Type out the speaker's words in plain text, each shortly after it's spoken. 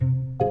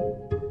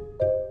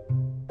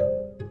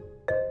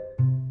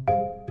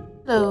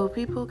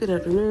people, good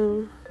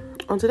afternoon.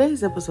 On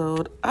today's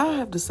episode, I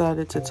have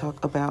decided to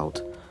talk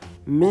about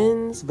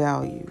men's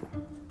value.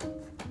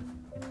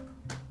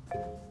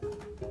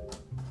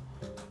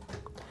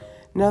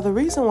 Now, the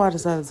reason why I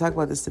decided to talk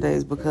about this today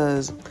is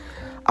because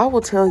I will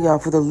tell y'all,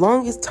 for the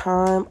longest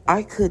time,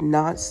 I could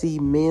not see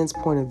men's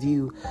point of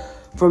view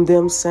from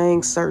them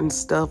saying certain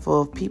stuff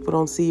of people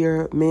don't see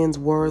your men's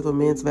worth or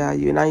men's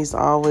value. And I used to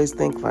always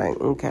think like,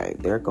 okay,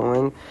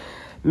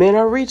 men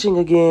are reaching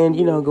again,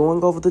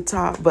 going over the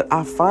top. But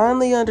I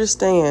finally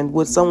understand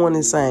what someone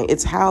is saying.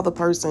 It's how the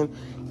person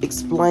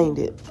explained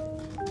it.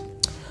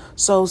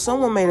 So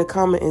someone made a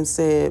comment and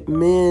said,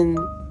 men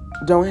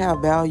don't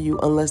have value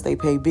unless they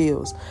pay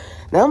bills.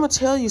 Now, I'm going to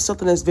tell you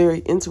something that's very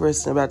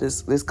interesting about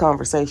this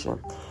conversation.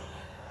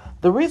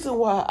 The reason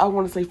why I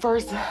want to say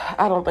first,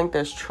 I don't think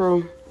that's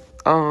true.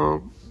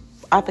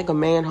 I think a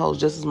man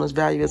holds just as much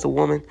value as a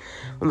woman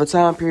from the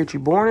time period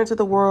you're born into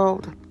the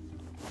world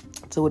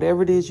to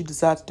whatever it is you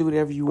decide to do,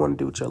 whatever you want to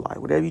do with your life,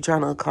 whatever you're trying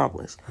to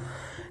accomplish.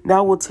 Now,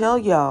 I will tell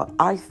y'all,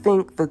 I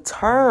think the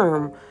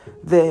term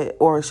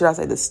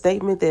the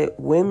statement that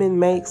women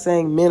make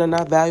saying men are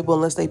not valuable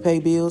unless they pay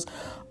bills,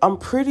 I'm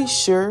pretty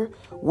sure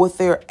what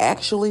they're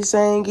actually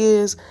saying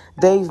is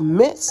they've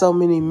met so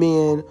many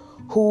men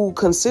who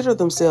consider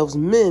themselves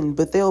men,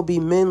 but they'll be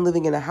men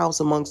living in a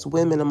house amongst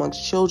women,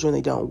 amongst children.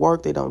 They don't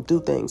work, they don't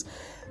do things.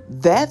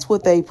 That's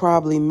what they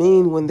probably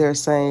mean when they're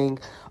saying,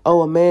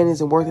 oh, a man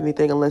isn't worth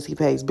anything unless he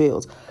pays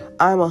bills.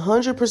 I'm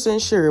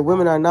 100% sure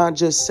women are not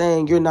just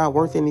saying you're not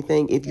worth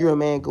anything if you're a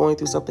man going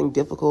through something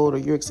difficult or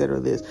you're et cetera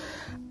this.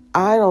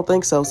 I don't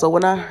think so. So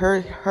when I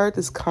heard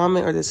this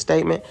comment or this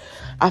statement,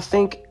 I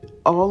think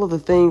all of the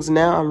things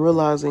now I'm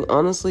realizing,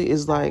 honestly,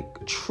 is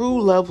like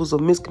true levels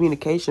of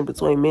miscommunication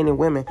between men and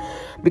women,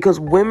 because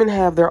women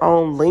have their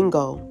own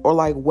lingo or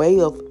like way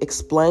of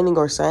explaining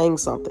or saying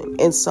something,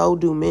 and so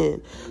do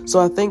men. So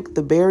I think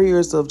the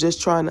barriers of just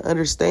trying to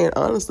understand,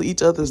 honestly,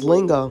 each other's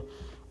lingo,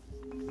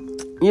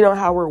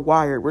 how we're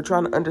wired. We're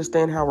trying to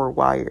understand how we're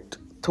wired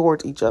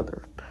towards each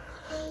other.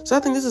 So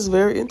I think this is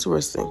very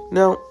interesting.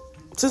 Now,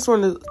 since we're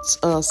on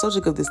the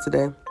subject of this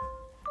today,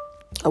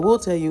 I will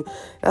tell you,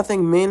 I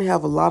think men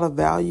have a lot of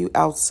value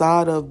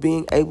outside of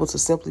being able to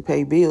simply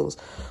pay bills.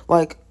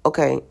 Like,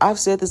 okay, I've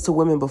said this to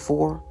women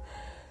before.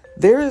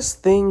 There is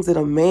things that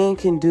a man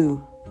can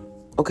do,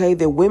 okay,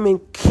 that women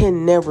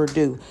can never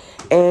do.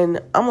 And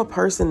I'm a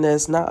person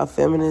that's not a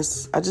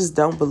feminist. I just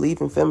don't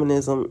believe in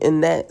feminism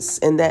in that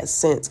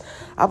sense.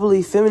 I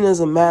believe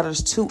feminism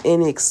matters to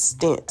an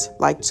extent,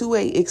 like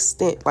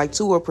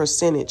to a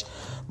percentage.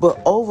 But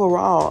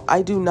overall,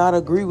 I do not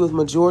agree with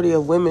majority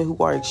of women who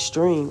are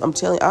extreme.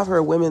 I've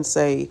heard women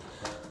say,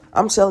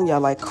 I'm telling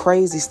y'all, like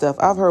crazy stuff.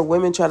 I've heard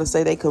women try to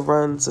say they could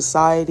run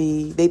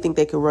society. They think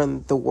they can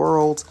run the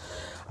world.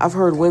 I've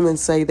heard women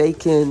say they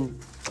can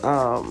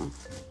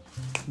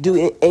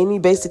do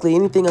basically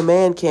anything a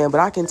man can.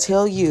 But I can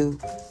tell you,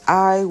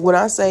 when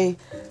I say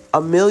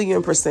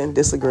 1,000,000%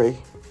 disagree,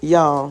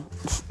 y'all,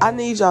 I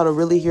need y'all to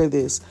really hear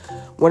this.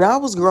 When I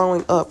was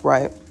growing up,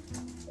 right,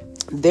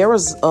 there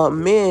was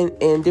men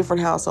in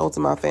different households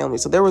in my family.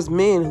 So there was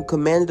men who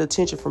commanded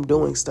attention from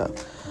doing stuff.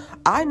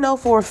 I know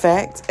for a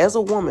fact, as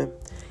a woman,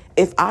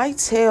 if I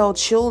tell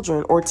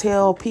children or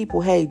tell people,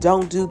 hey,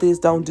 don't do this,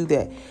 don't do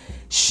that,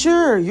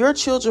 sure, your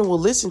children will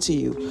listen to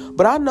you.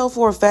 But I know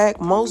for a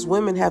fact, most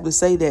women have to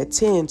say that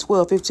 10,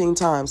 12, 15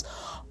 times.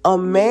 A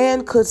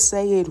man could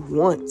say it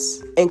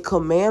once and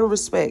command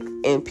respect,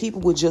 and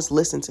people would just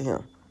listen to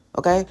him.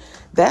 Okay,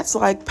 that's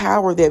like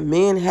power that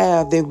men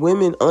have that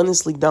women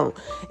honestly don't.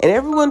 And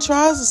everyone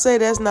tries to say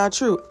that's not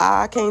true.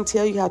 I can't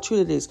tell you how true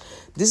it is.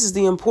 This is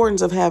the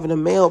importance of having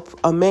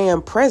a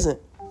man present.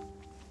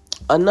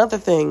 Another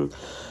thing,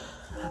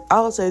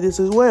 I'll say this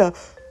as well.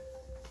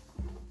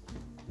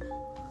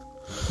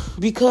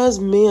 Because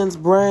men's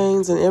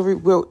brains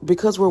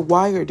because we're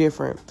wired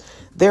different,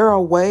 there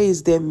are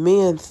ways that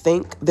men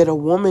think that a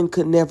woman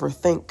could never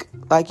think.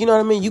 Like, you know what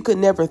I mean? You could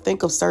never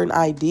think of certain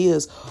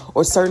ideas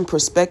or certain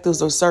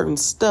perspectives or certain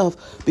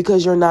stuff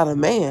because you're not a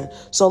man.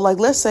 So like,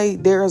 let's say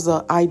there's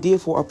an idea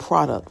for a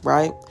product,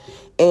 right?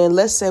 And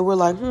let's say we're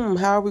like,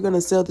 how are we going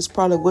to sell this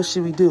product? What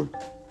should we do?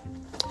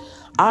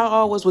 I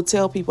always would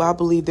tell people I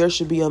believe there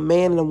should be a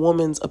man and a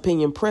woman's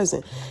opinion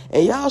present.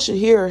 And y'all should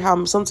hear how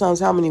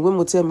many women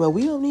will tell me, well,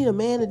 we don't need a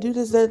man to do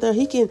this, that.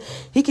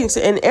 He can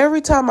say, and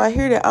every time I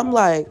hear that, I'm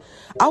like,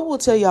 I will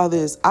tell y'all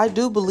this. I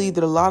do believe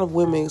that a lot of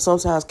women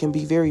sometimes can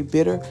be very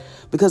bitter,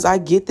 because I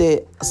get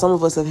that some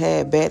of us have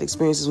had bad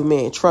experiences with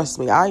men. Trust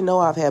me, I know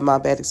I've had my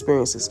bad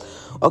experiences,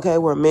 okay,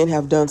 where men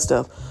have done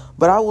stuff.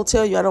 But I will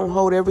tell you, I don't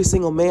hold every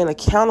single man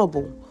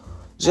accountable.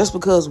 Just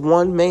because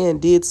one man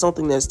did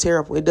something that's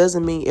terrible, it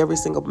doesn't mean every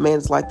single man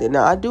is like that.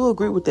 Now, I do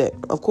agree with that,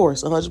 of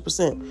course,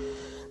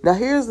 100%. Now,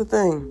 here's the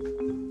thing.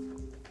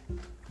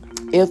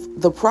 If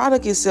the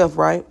product itself,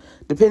 right,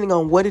 depending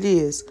on what it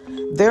is,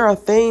 there are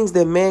things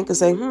that men can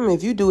say,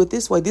 if you do it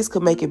this way, this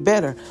could make it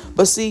better.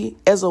 But see,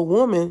 as a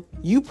woman,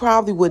 you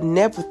probably would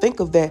never think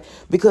of that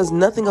because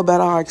nothing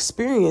about our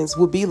experience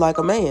would be like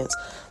a man's.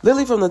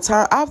 Literally from the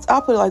time,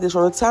 I'll put it like this,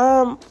 from the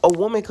time a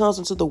woman comes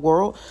into the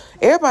world,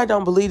 everybody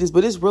don't believe this,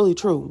 but it's really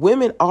true.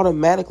 Women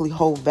automatically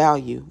hold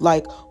value.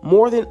 Like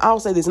more than, I'll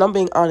say this, and I'm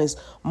being honest,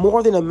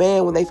 more than a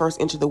man when they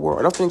first enter the world.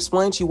 And I'm going to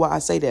explain to you why I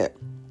say that.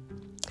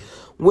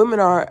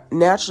 Women are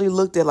naturally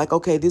looked at like,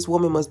 okay, this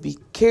woman must be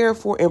cared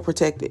for and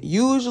protected.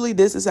 Usually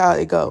this is how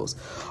it goes.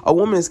 A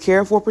woman is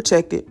cared for,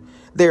 protected.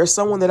 There's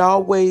someone that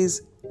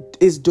always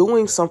is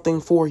doing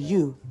something for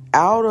you,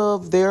 out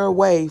of their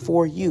way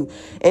for you.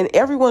 And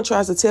everyone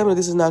tries to tell me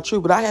this is not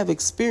true, but I have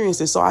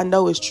experienced it, so I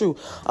know it's true.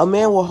 A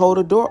man will hold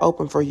a door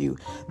open for you.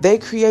 They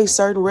create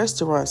certain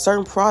restaurants,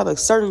 certain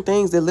products, certain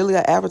things that literally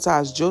are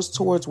advertised just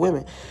towards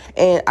women.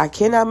 And I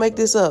cannot make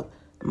this up.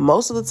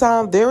 Most of the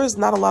time, there is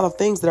not a lot of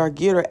things that are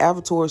geared or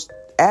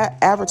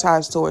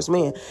advertised towards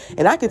men.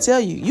 And I can tell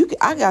you,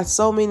 I got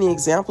so many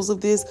examples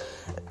of this.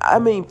 I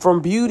mean,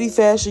 from beauty,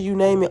 fashion, you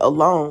name it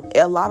alone,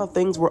 a lot of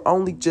things were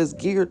only just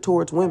geared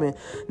towards women.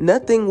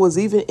 Nothing was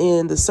even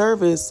in the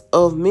service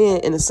of men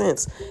in a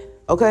sense.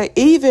 Okay,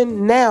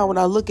 even now when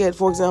I look at,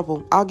 for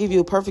example, I'll give you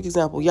a perfect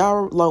example.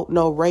 Y'all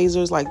know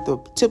razors, like the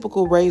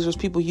typical razors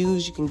people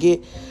use, you can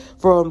get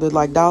from the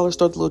like dollar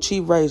store, the little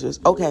cheap razors.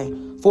 Okay,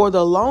 for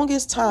the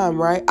longest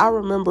time, right, I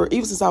remember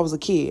even since I was a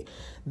kid,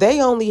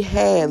 they only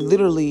had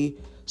literally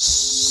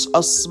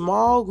a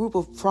small group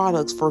of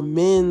products for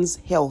men's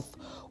health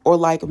or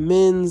like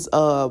men's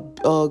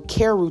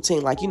care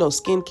routine, like,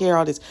 skincare,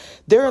 all this.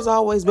 There has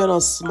always been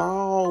a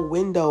small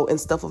window and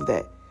stuff of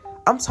that.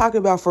 I'm talking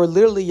about for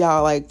literally,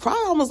 y'all, like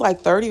probably almost like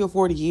 30 or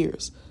 40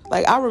 years.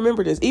 Like, I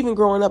remember this. Even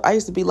growing up, I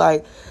used to be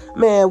like,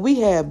 man, we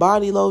had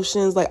body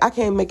lotions. Like, I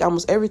can't make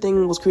almost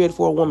everything was created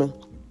for a woman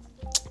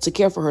to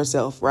care for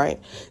herself, right?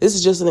 This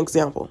is just an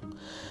example.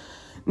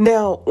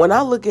 Now, when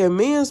I look at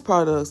men's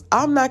products,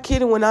 I'm not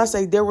kidding when I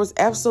say there was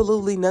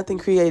absolutely nothing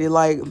created.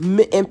 Like,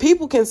 and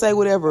people can say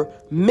whatever.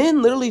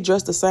 Men literally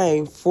dressed the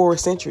same for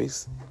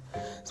centuries.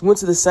 Went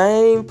to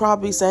the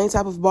probably same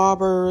type of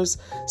barbers,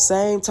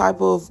 same type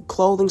of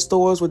clothing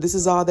stores where this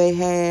is all they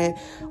had.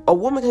 A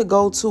woman could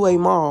go to a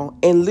mall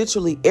and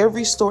literally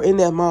every store in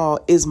that mall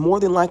is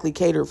more than likely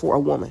catered for a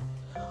woman.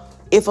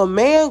 If a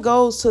man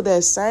goes to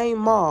that same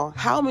mall,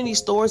 how many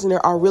stores in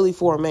there are really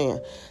for a man?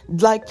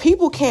 Like,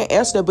 people can't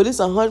answer that, but it's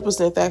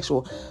 100%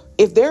 factual.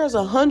 If there's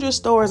 100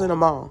 stores in a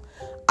mall,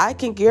 I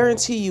can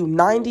guarantee you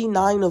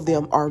 99 of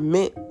them are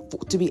meant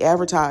to be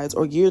advertised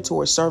or geared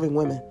towards serving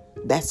women.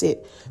 That's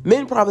it.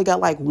 Men probably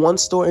got like one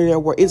store in there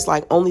where it's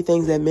like only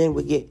things that men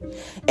would get.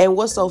 And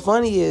what's so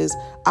funny is,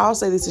 I'll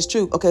say this is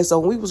true. Okay, so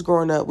when we was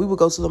growing up, we would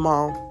go to the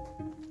mall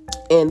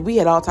and we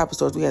had all type of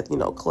stores. We had,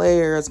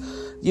 Claire's,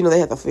 they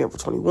had the Forever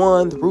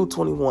 21, the Rue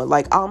 21,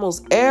 like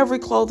almost every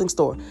clothing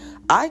store.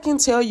 I can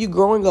tell you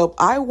growing up,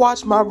 I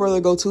watched my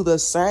brother go to the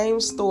same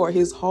store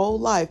his whole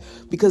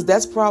life because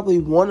that's probably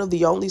one of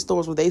the only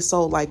stores where they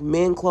sold like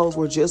men clothes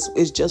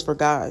it's just for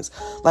guys.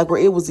 Like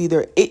where it was and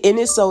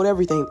it sold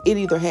everything. It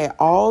either had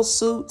all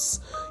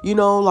suits,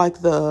 like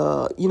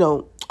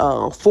the,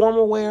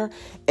 formal wear.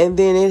 And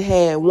then it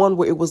had one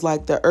where it was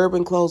like the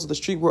urban clothes or the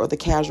streetwear or the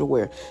casual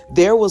wear.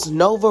 There was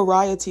no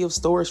variety of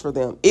stores for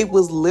them. It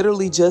was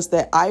literally just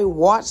that I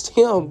watched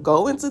him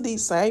go into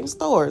these same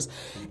stores.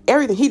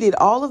 Everything. He did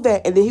all of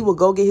that. And then he would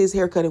go get his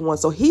hair cut in one.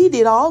 So he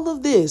did all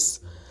of this.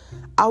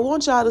 I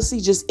want y'all to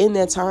see just in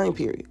that time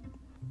period.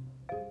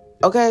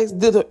 Okay,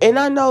 and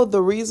I know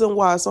the reason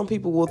why some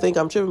people will think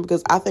I'm tripping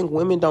because I think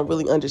women don't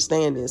really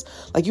understand this.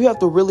 Like, you have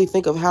to really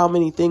think of how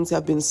many things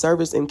have been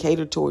serviced and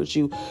catered towards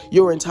you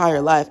your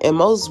entire life. And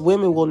most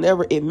women will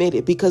never admit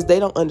it because they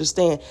don't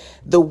understand.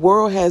 They'll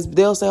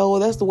say, oh, well,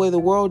 that's the way the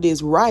world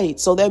is, right?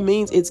 So that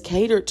means it's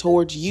catered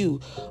towards you,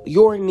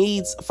 your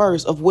needs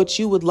first of what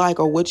you would like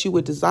or what you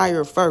would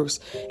desire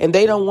first. And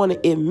they don't want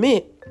to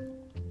admit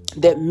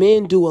that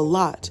men do a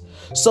lot.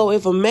 So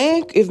if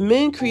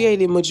men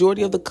created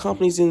majority of the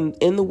companies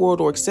in the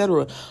world or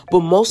etc., but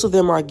most of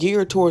them are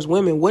geared towards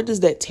women, what does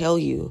that tell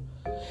you?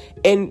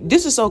 And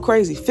this is so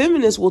crazy.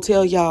 Feminists will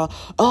tell y'all,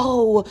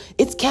 oh,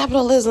 it's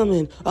capitalism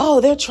and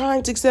oh, they're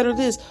trying to etc.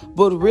 this.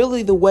 But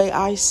really the way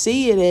I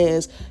see it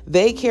is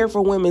they care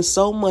for women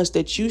so much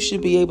that you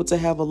should be able to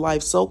have a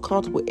life so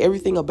comfortable.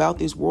 Everything about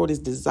this world is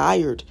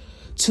desired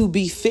to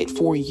be fit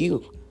for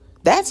you.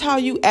 That's how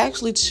you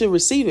actually should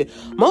receive it.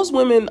 Most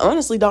women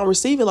honestly don't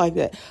receive it like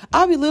that.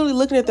 I'll be literally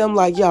looking at them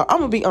like, y'all, I'm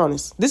going to be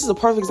honest. This is a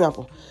perfect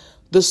example.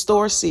 The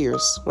store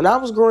Sears. When I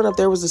was growing up,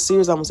 there was a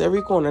Sears almost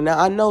every corner. Now,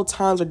 I know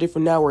times are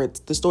different now where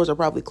the stores are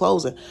probably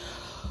closing.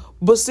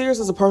 But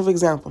Sears is a perfect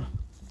example.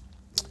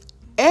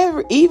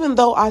 Even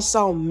though I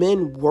saw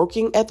men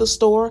working at the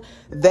store,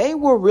 they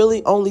were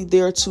really only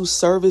there to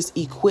service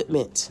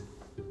equipment.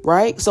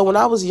 Right? So when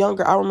I was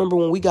younger, I remember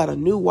when we got a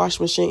new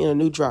washing machine and a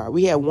new dryer.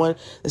 We had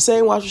the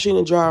same washing machine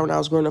and dryer when I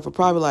was growing up for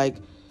probably like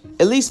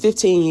at least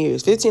 15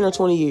 years, 15 or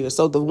 20 years.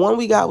 So the one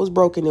we got was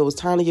broken. It was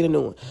time to get a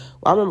new one.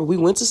 I remember we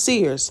went to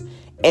Sears,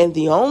 and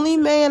the only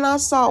man I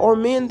saw or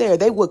men there,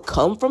 they would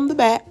come from the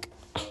back,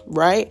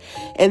 right?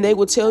 And they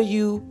would tell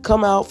you,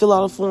 come out, fill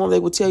out a form. They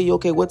would tell you,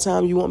 okay, what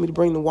time you want me to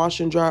bring the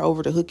washer and dryer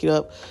over to hook it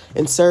up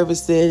and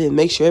service it and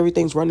make sure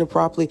everything's running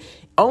properly.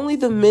 Only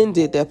the men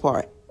did that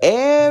part.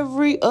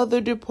 Every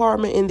other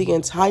department in the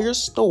entire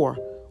store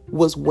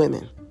was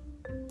women.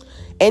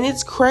 And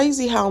it's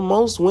crazy how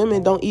most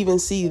women don't even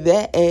see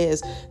that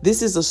as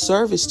this is a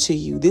service to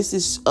you. This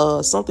is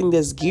something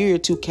that's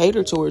geared to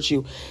cater towards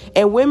you.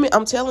 And women,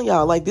 I'm telling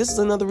y'all, like, this is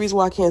another reason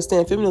why I can't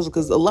stand feminism,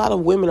 because a lot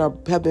of women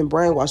have been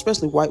brainwashed,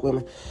 especially white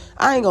women.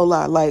 I ain't gonna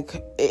lie.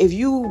 Like, if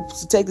you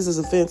take this as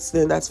offense,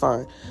 then that's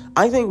fine.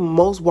 I think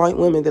most white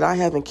women that I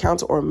have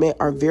encountered or met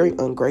are very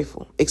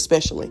ungrateful,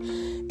 especially.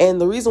 And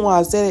the reason why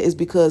I say that is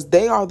because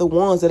they are the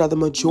ones that are the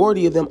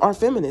majority of them are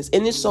feminists.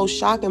 And it's so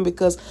shocking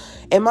because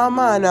in my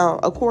mind now,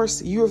 of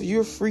course,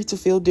 you're free to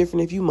feel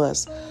different if you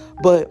must.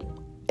 But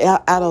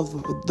out of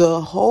the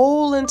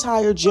whole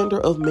entire gender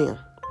of men,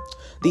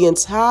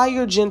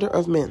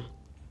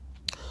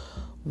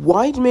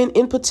 white men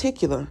in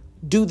particular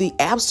do the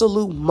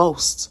absolute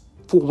most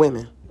for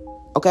women.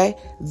 Okay?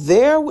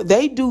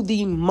 They do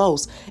the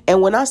most.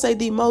 And when I say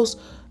the most,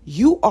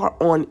 you are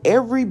on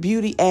every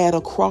beauty ad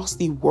across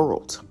the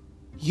world.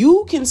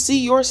 You can see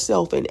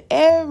yourself in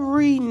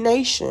every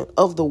nation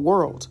of the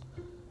world.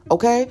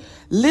 Okay?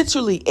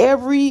 Literally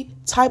every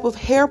type of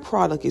hair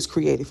product is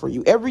created for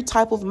you. Every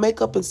type of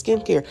makeup and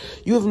skincare.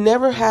 You have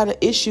never had an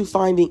issue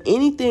finding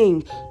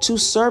anything to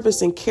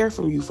service and care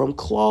for you, from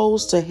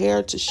clothes to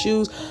hair to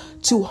shoes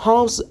to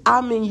homes.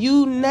 I mean,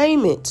 you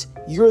name it,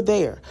 you're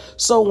there.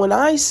 So when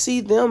I see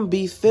them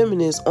be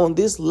feminists on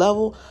this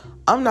level,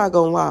 I'm not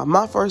gonna lie,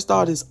 my first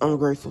thought is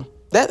ungrateful.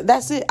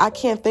 That's it. I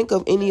can't think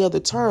of any other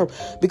term,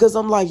 because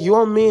I'm like,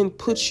 your men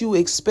put you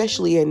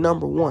especially at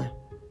number one.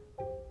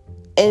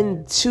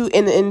 And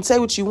say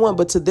what you want,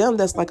 but to them,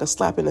 that's like a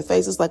slap in the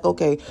face. It's like,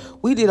 okay,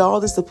 we did all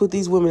this to put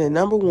these women at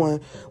number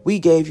one. We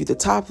gave you the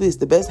top this,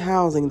 the best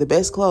housing, the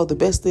best clothes, the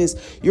best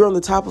this. You're on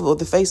the top of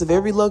the face of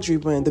every luxury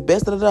brand, the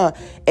best da.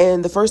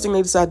 And the first thing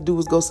they decide to do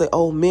is go say,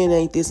 oh, men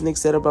ain't this and et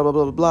cetera, blah, blah,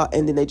 blah, blah, blah.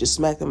 And then they just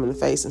smack them in the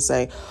face and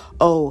say,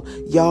 oh,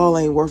 y'all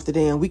ain't worth the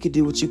damn. We could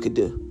do what you could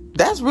do.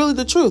 That's really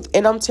the truth.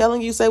 And I'm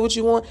telling you, say what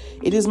you want.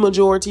 It is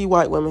majority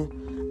white women.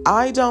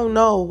 I don't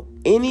know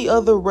any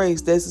other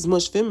race that's as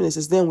much feminist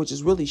as them, which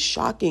is really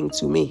shocking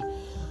to me.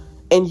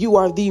 And you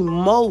are the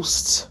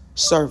most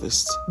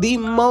serviced,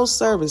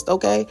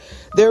 okay?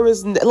 There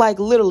is like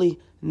literally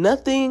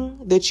nothing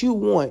that you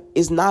want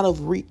is not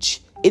of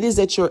reach. It is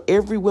at your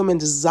every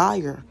woman's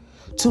desire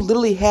to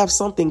literally have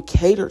something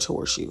catered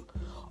towards you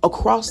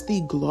across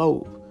the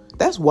globe.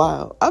 That's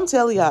wild. I'm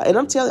telling y'all, and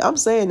I'm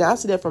saying that I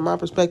see that from my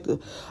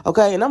perspective,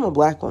 okay? And I'm a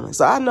black woman,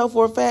 so I know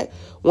for a fact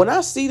when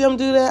I see them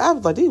do that, I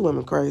was like, these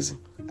women crazy.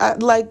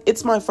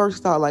 It's my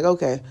first thought, like,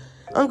 okay,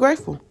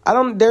 ungrateful.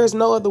 There's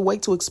no other way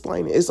to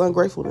explain it. It's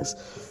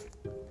ungratefulness.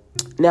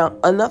 Now,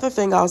 another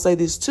thing I'll say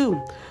this too.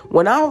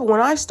 When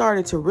I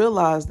started to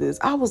realize this,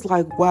 I was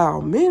like, wow,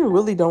 men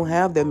really don't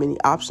have that many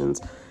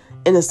options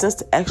in a sense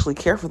to actually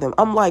care for them.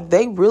 I'm like,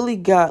 they really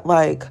got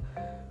like,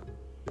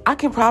 I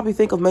can probably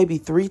think of maybe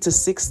 3 to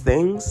 6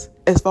 things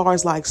as far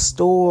as like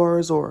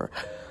stores or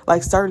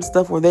like certain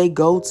stuff where they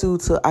go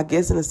to, I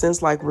guess in a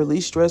sense, like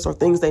release stress or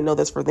things they know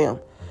that's for them.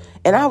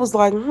 And I was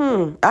like,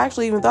 I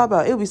actually even thought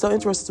about it. It would be so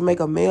interesting to make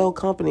a male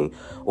company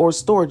or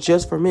store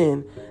just for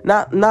men.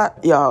 Not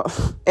y'all.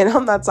 And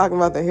I'm not talking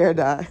about the hair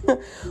dye,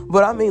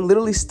 but I mean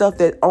literally stuff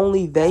that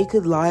only they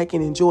could like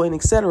and enjoy and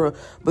etc.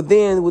 But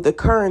then with the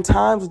current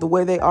times, with the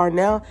way they are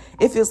now,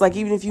 it feels like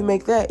even if you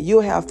make that,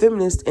 you'll have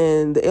feminists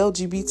and the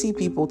LGBT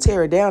people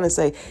tear it down and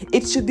say,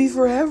 it should be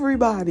for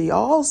everybody,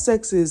 all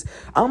sexes.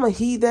 I'm a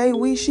he, they,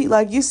 we, she.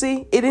 Like, you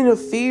see, it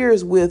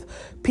interferes with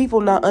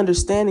people not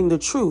understanding the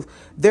truth.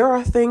 There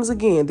are things,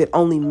 again, that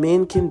only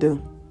men can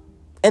do.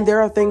 And there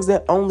are things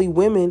that only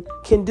women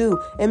can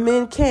do and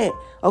men can't.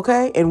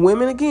 Okay. And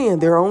women, again,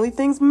 there are only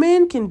things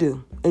men can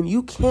do and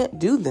you can't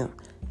do them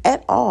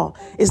at all.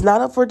 It's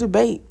not up for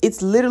debate.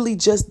 It's literally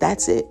just,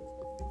 that's it.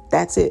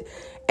 That's it.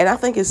 And I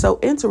think it's so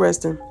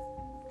interesting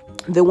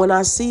that when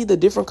I see the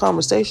different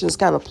conversations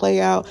kind of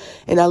play out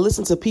and I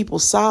listen to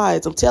people's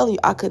sides, I'm telling you,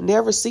 I could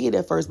never see it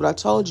at first, but I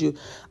told you,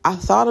 I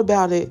thought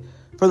about it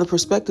from the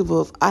perspective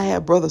of I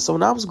had brothers. So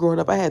when I was growing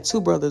up, I had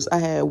 2 brothers. I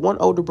had one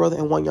older brother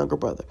and one younger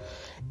brother.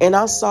 And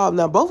I saw,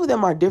 now both of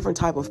them are different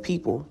type of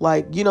people,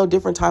 like,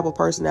 different type of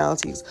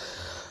personalities.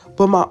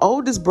 But my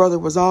oldest brother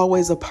was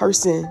always a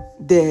person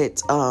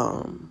that,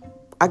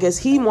 I guess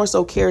he more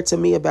so cared to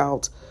me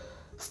about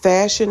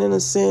fashion in a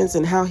sense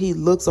and how he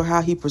looks or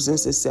how he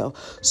presents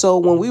himself. So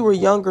when we were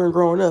younger and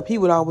growing up, he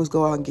would always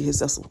go out and get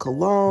himself some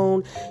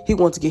cologne. He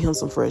wanted to get him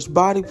some fresh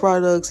body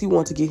products. He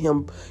wanted to get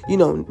him,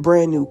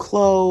 brand new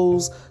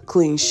clothes,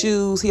 clean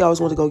shoes. He always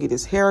wanted to go get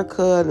his hair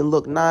cut and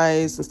look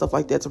nice and stuff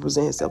like that to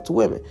present himself to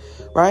women,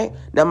 right?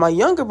 Now, my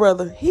younger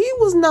brother, he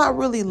was not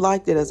really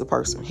like that as a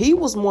person. He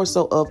was more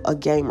so of a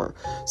gamer.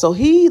 So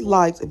he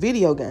liked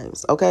video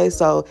games, okay?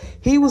 So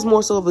he was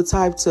more so of the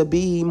type to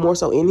be more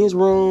so in his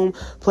room,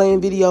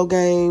 playing video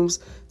games,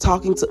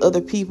 talking to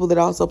other people that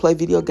also play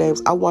video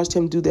games. I watched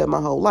him do that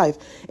my whole life.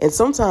 And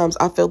sometimes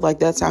I felt like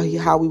that's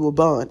how we would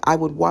bond. I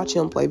would watch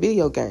him play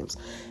video games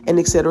and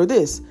et cetera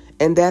this.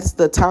 And that's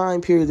the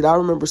time period that I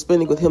remember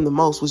spending with him the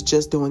most, was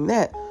just doing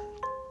that.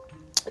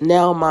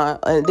 Now, my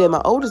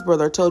oldest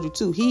brother, I told you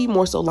too, he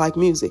more so liked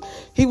music.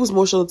 He was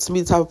more so to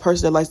me the type of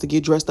person that likes to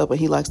get dressed up and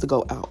he likes to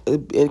go out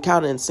and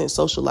kind of in a sense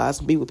socialize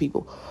and be with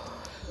people.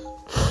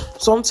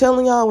 So I'm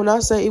telling y'all, when I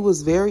say it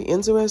was very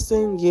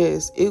interesting,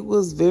 yes, it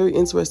was very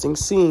interesting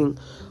seeing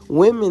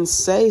women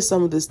say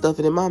some of this stuff.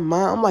 And in my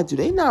mind, I'm like, do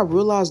they not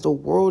realize the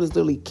world is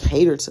literally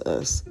catered to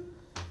us?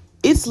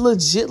 It's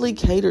legitly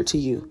catered to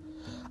you.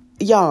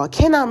 Y'all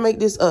cannot make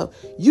this up.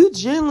 You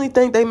genuinely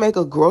think they make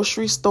a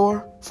grocery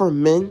store for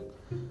men?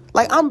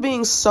 Like, I'm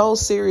being so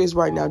serious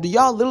right now. Do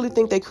y'all literally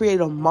think they create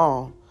a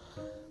mall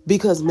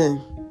because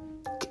men?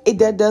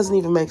 That doesn't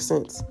even make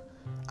sense.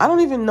 I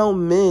don't even know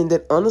men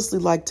that honestly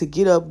like to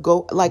get up,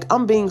 go, like,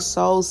 I'm being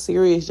so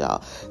serious,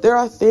 y'all. There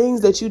are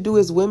things that you do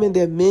as women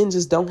that men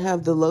just don't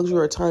have the luxury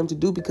or time to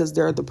do because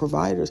they're the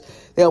providers.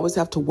 They always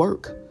have to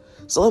work.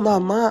 So in my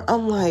mind,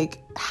 I'm like,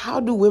 how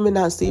do women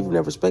not see from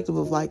their perspective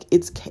of like,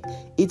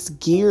 it's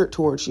geared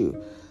towards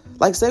you?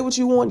 Like, say what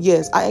you want.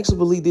 Yes, I actually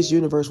believe this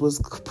universe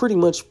was pretty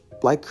much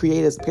like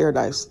created as a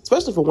paradise,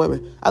 especially for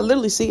women. I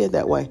literally see it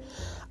that way.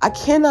 I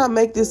cannot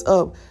make this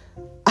up.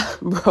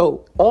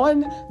 Bro,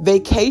 on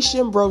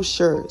vacation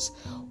brochures,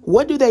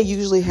 what do they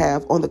usually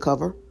have on the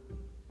cover?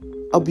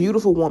 A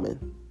beautiful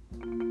woman.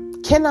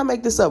 Cannot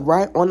make this up,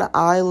 right? On the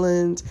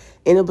island,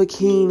 in a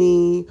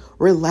bikini,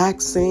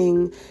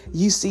 relaxing.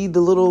 You see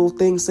the little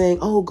thing saying,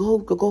 oh,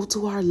 go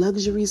to our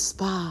luxury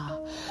spa.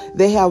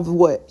 They have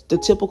what? The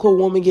typical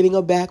woman getting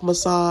a back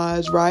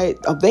massage, right?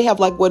 They have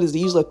like what is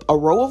usually a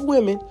row of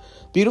women,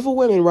 beautiful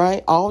women,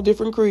 right? All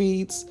different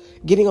creeds,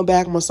 getting a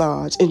back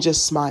massage and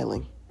just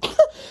smiling.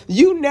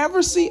 You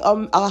never see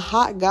a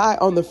hot guy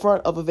on the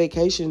front of a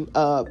vacation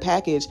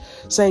package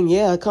saying,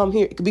 yeah, come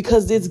here,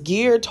 because it's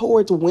geared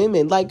towards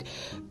women. Like,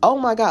 oh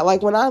my God,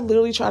 like when I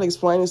literally try to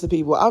explain this to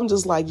people, I'm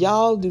just like,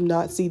 y'all do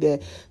not see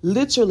that.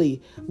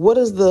 Literally, what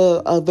does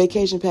the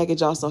vacation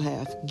package also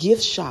have?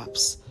 Gift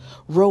shops,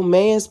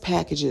 romance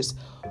packages.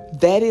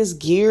 That is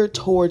geared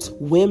towards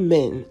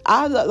women.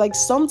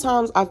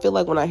 Sometimes I feel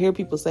like when I hear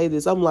people say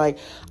this, I'm like,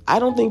 I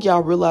don't think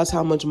y'all realize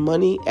how much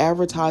money,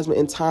 advertisement,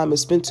 and time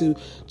is spent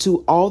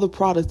to all the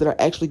products that are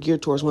actually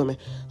geared towards women.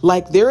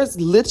 Like, there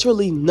is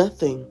literally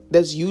nothing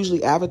that's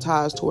usually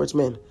advertised towards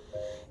men.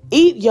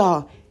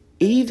 Y'all,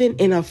 even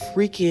in a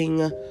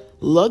freaking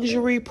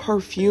luxury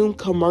perfume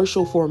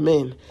commercial for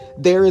men,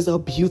 there is a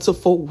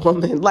beautiful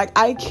woman. Like,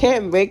 I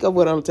can't make up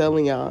what I'm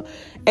telling y'all.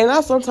 And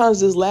I sometimes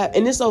just laugh.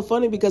 And it's so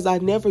funny because I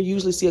never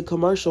usually see a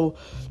commercial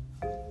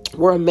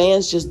where a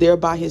man's just there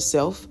by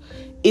himself.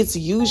 It's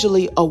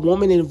usually a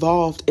woman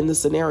involved in the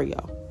scenario.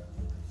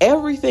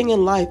 Everything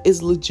in life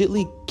is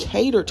legitly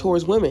catered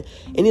towards women.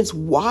 And it's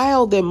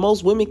wild that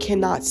most women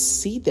cannot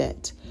see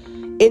that.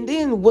 And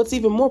then what's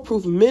even more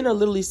proof, men are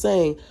literally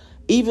saying,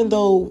 even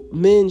though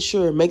men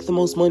sure make the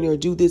most money or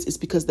do this, it's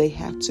because they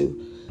have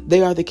to.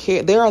 They are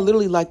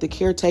literally like the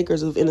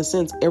caretakers of, in a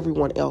sense,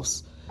 everyone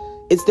else.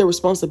 It's their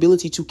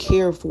responsibility to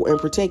care for and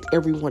protect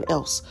everyone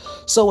else.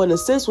 So in a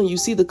sense, when you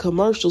see the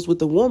commercials with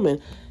the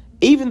woman,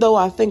 even though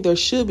I think there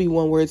should be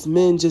one where it's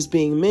men just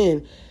being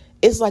men,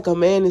 it's like a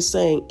man is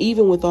saying,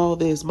 even with all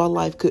this, my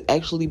life could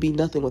actually be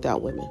nothing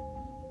without women.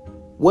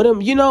 What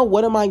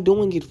am I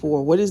doing it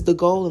for? What is the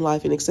goal in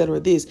life and et cetera?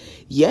 This.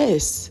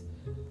 Yes.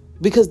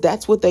 Because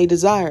that's what they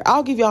desire.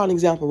 I'll give y'all an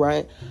example,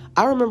 right?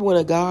 I remember when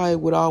a guy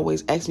would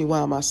always ask me, why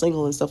am I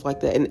single and stuff like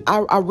that. And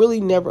I really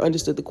never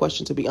understood the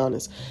question, to be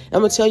honest. And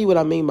I'm going to tell you what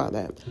I mean by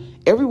that.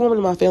 Every woman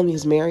in my family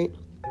is married.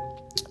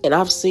 And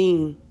I've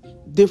seen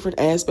different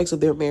aspects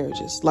of their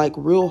marriages, like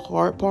real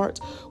hard parts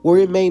where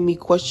it made me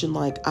question,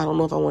 like, I don't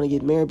know if I want to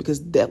get married,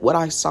 because what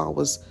I saw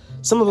was,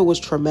 some of it was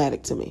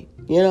traumatic to me.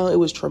 It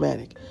was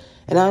traumatic.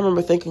 And I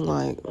remember thinking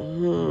like, I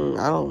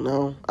don't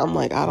know. I'm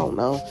like, I don't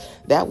know.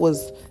 That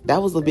was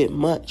a bit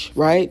much,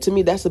 right? To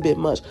me, that's a bit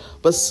much.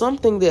 But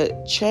something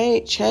that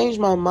changed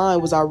my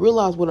mind was I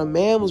realized what a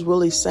man was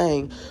really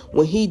saying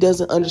when he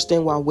doesn't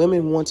understand why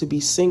women want to be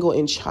single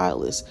and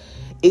childless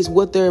is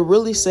what they're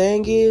really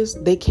saying is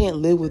they can't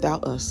live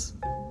without us.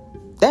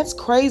 That's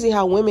crazy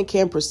how women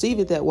can perceive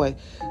it that way.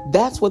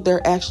 That's what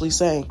they're actually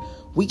saying.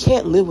 We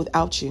can't live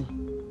without you.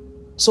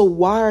 So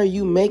why are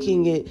you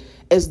making it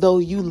as though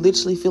you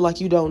literally feel like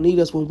you don't need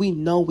us when we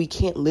know we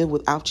can't live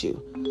without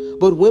you?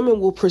 But women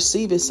will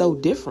perceive it so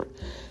different.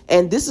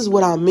 And this is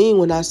what I mean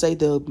when I say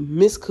the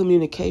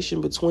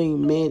miscommunication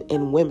between men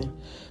and women,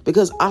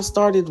 because I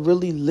started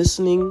really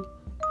listening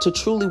to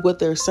truly what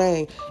they're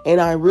saying.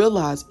 And I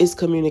realized it's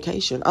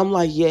communication. I'm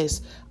like,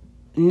 yes,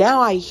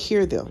 now I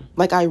hear them.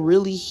 Like, I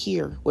really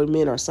hear what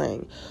men are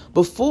saying.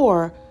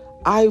 Before,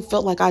 I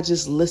felt like I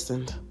just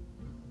listened.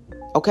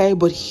 Okay.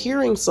 But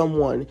hearing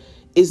someone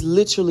is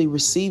literally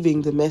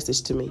receiving the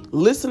message to me.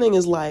 Listening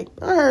is like,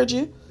 I heard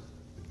you.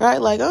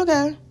 Right? Like,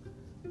 okay.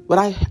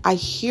 But I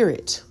hear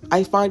it.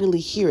 I finally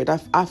hear it.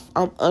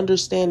 I'm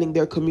understanding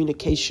their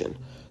communication,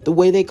 the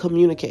way they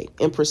communicate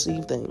and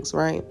perceive things,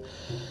 right?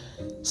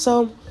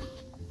 So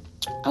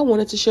I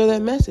wanted to share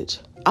that message.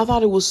 I thought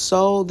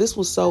this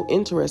was so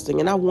interesting.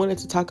 And I wanted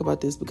to talk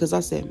about this because I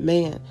said,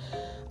 man,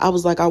 I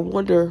was like, I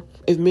wonder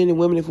if men and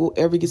women, if we'll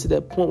ever get to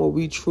that point where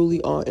we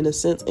truly are, in a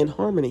sense, in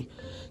harmony.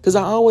 Because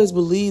I always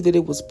believed that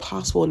it was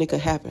possible and it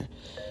could happen.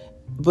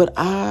 But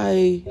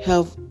I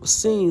have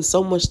seen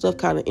so much stuff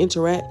kind of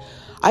interact.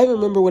 I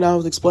remember when I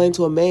was explaining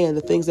to a man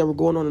the things that were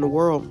going on in the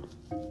world.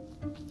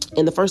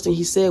 And the first thing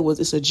he said was,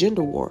 it's a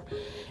gender war.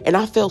 And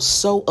I felt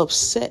so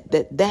upset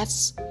that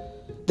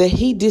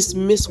he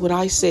dismissed what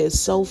I said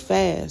so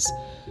fast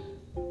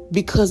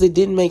because it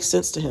didn't make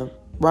sense to him,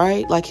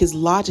 right? Like his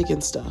logic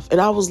and stuff.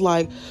 And I was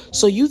like,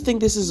 so you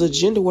think this is a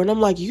gender war? And I'm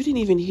like, you didn't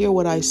even hear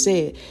what I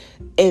said.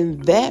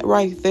 And that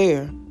right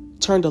there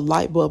turned a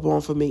light bulb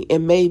on for me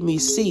and made me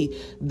see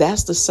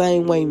that's the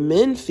same way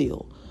men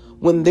feel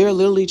when they're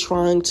literally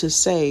trying to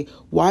say,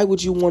 why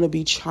would you want to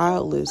be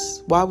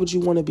childless? Why would you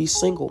want to be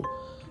single?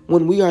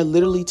 When we are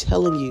literally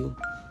telling you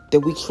that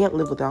we can't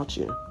live without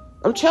you.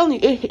 I'm telling you,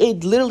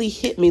 it literally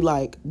hit me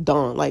like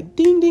dawn, like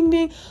ding, ding,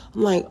 ding.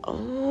 I'm like,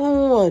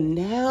 oh,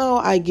 now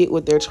I get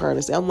what they're trying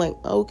to say. I'm like,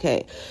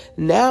 okay,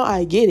 now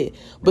I get it.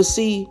 But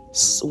see,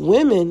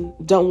 women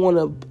don't want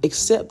to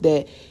accept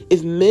that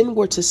if men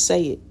were to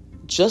say it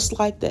just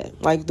like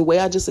that, like the way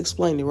I just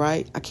explained it,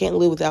 right? I can't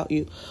live without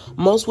you.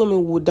 Most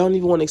women don't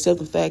even want to accept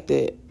the fact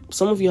that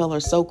some of y'all are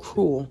so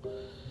cruel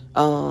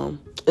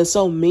and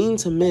so mean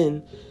to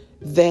men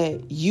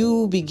that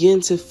you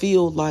begin to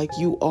feel like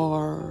you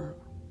are,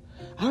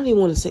 I don't even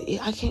want to say,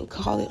 I can't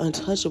call it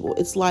untouchable.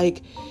 It's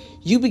like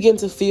you begin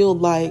to feel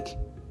like,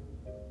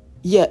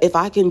 yeah, if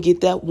I can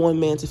get that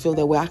one man to feel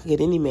that way, I can get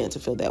any man to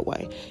feel that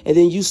way. And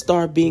then you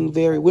start being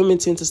women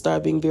tend to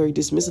start being very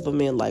dismissive of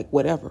men, like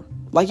whatever.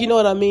 Like, you know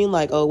what I mean?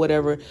 Like, oh,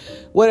 whatever,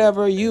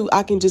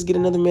 I can just get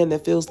another man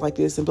that feels like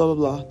this and blah,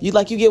 blah, blah. You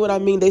get what I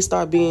mean? They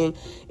start being,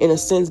 in a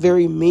sense,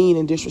 very mean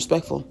and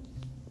disrespectful.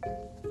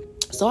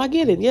 So I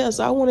get it. Yes,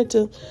 I wanted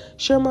to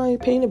share my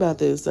opinion about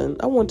this,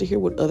 and I want to hear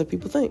what other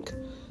people think.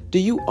 Do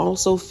you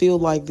also feel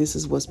like this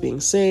is what's being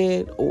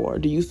said? Or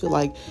do you feel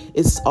like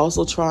it's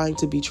also trying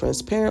to be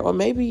transparent? Or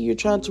maybe you're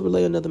trying to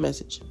relay another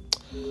message?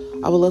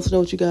 I would love to know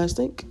what you guys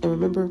think. And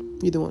remember, you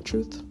either want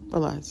truth or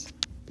lies.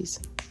 Peace.